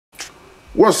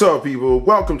What's up, people?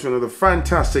 Welcome to another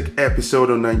fantastic episode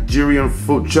of Nigerian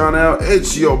Food Channel.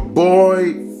 It's your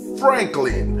boy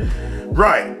Franklin.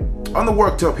 Right, on the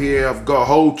worktop here I've got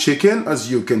whole chicken, as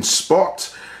you can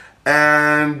spot,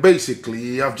 and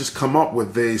basically I've just come up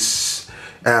with this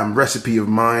recipe of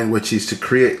mine, which is to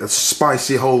create a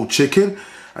spicy whole chicken.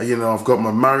 I've got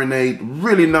my marinade,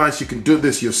 really nice. You can do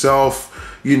this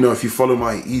yourself, if you follow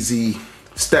my easy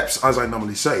steps as I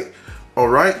normally say.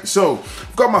 Alright, so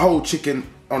I've got my whole chicken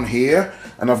on here,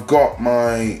 and I've got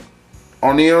my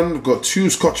onion, I've got 2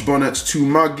 scotch bonnets, 2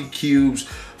 Maggi cubes,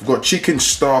 I've got chicken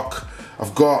stock,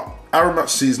 I've got aromat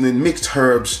seasoning, mixed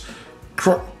herbs,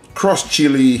 crushed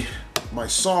chili, my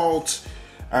salt,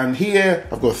 and here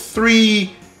I've got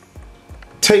 3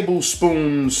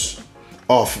 tablespoons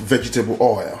of vegetable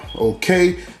oil.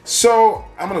 Okay, so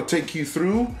I'm gonna take you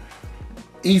through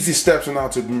easy steps on how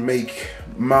to make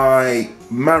my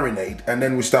marinade, and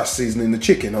then we start seasoning the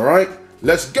chicken. All right,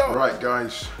 let's go. All right,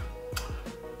 guys,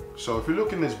 so if you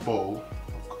look in this bowl,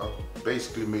 I've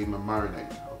basically made my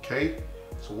marinade. Okay,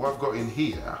 so what I've got in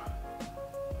here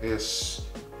is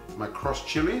my crushed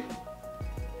chili,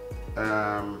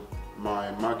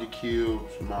 my Maggi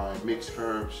cubes, my mixed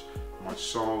herbs, my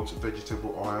salt,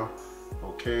 vegetable oil,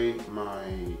 okay, my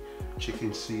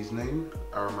chicken seasoning,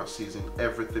 aromat seasoning,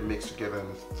 everything mixed together,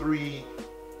 and 3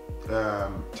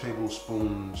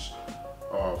 tablespoons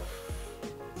of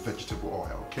vegetable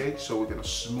oil. Okay, so we're gonna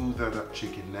smother that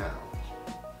chicken now.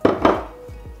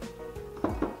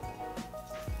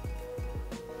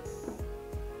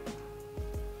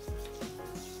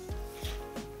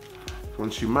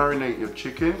 Once you marinate your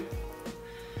chicken,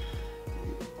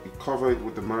 you cover it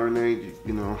with the marinade.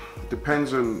 It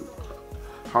depends on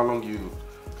how long you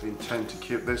intend to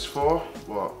keep this for,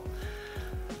 but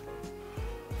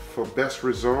for best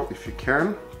result, if you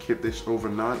can, keep this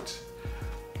overnight.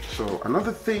 So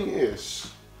another thing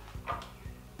is,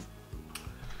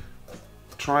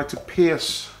 try to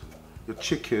pierce your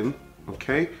chicken,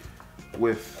 okay,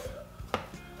 with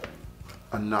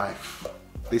a knife.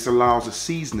 This allows the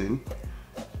seasoning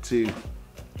to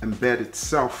embed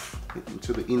itself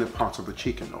into the inner part of the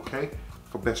chicken, okay,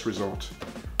 for best result.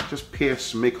 Just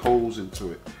pierce, make holes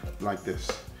into it like this.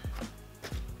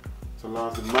 It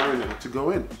allows the marinade to go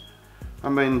in,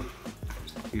 and then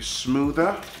you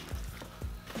smother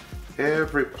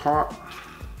every part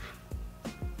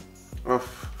of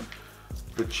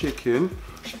the chicken.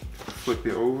 Flip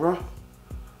it over,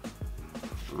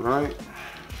 right,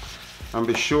 and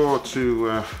be sure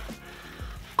to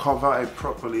cover it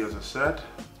properly, as I said,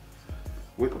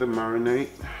 with the marinade.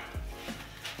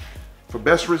 For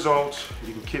best result,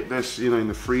 you can keep this, in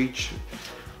the fridge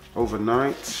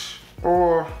overnight,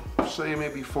 or say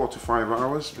maybe 4 to 5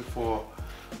 hours before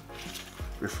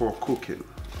cooking.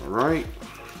 All right,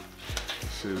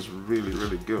 this is really,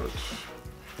 really good.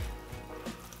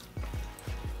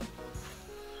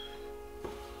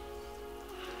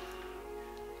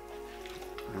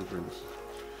 I'm going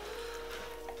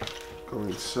to go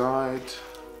inside.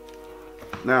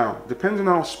 Now, depending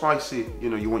on how spicy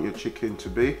you want your chicken to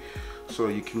be, so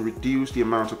you can reduce the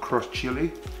amount of crushed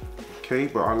chili, okay,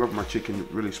 but I love my chicken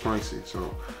really spicy,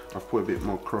 so I've put a bit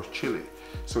more crushed chili.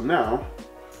 So now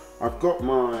I've got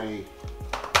my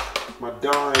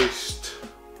diced,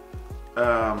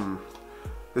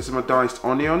 this is my diced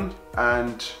onion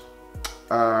and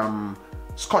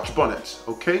scotch bonnets,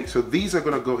 okay, so these are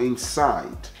gonna go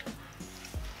inside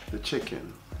the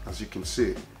chicken, as you can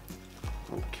see.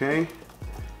 Okay,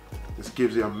 this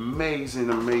gives you amazing,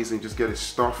 just get it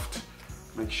stuffed.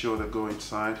 Make sure they go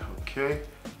inside, okay?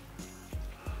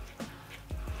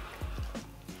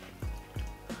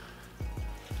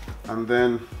 And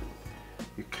then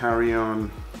you carry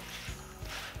on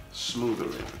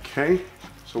smoothing, okay?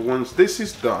 So once this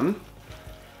is done,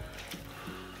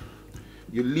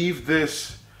 you leave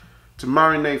this to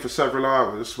marinate for several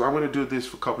hours. So I'm gonna do this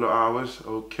for a couple of hours,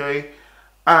 okay?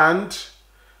 And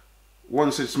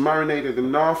once it's marinated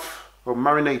enough,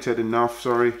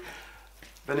 sorry,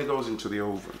 then it goes into the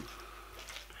oven.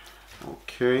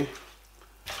 Okay,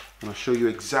 and I'll show you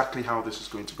exactly how this is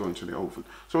going to go into the oven.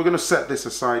 So we're going to set this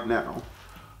aside now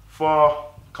for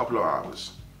a couple of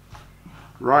hours.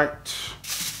 Right,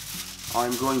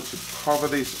 I'm going to cover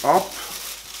this up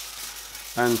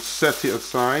and set it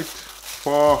aside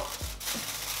for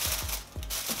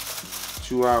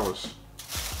 2 hours.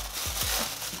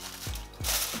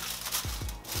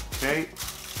 Okay.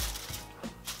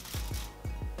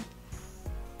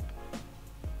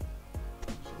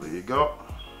 So there you go.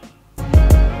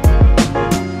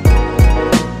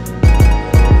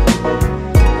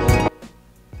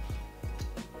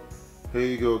 Here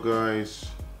you go, guys.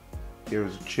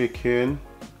 Here's the chicken,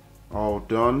 all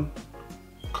done.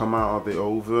 Come out of the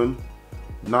oven,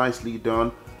 nicely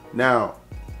done. Now,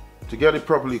 to get it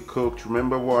properly cooked,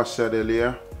 remember what I said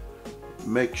earlier,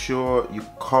 make sure you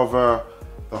cover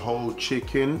the whole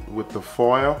chicken with the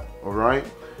foil, all right?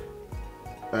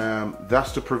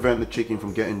 That's to prevent the chicken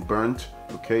from getting burnt,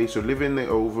 okay? So leave it in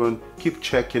the oven, keep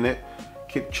checking it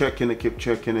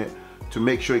to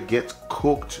make sure it gets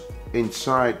cooked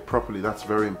inside properly. That's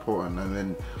very important. And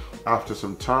then after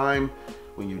some time,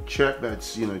 when you check that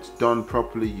it's done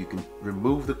properly, you can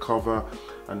remove the cover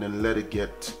and then let it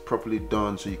get properly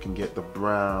done so you can get the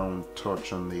brown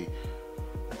touch on the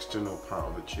external part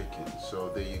of the chicken. So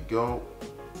there you go.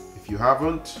 If you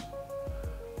haven't,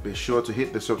 be sure to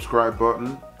hit the subscribe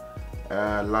button,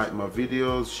 like my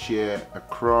videos, share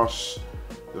across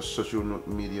the social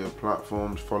media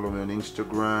platforms, follow me on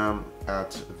Instagram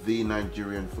at the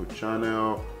Nigerian Food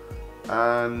Channel,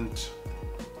 and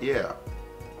yeah,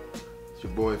 it's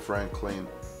your boy Franklin.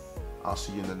 I'll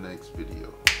see you in the next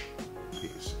video.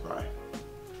 Peace. Bye.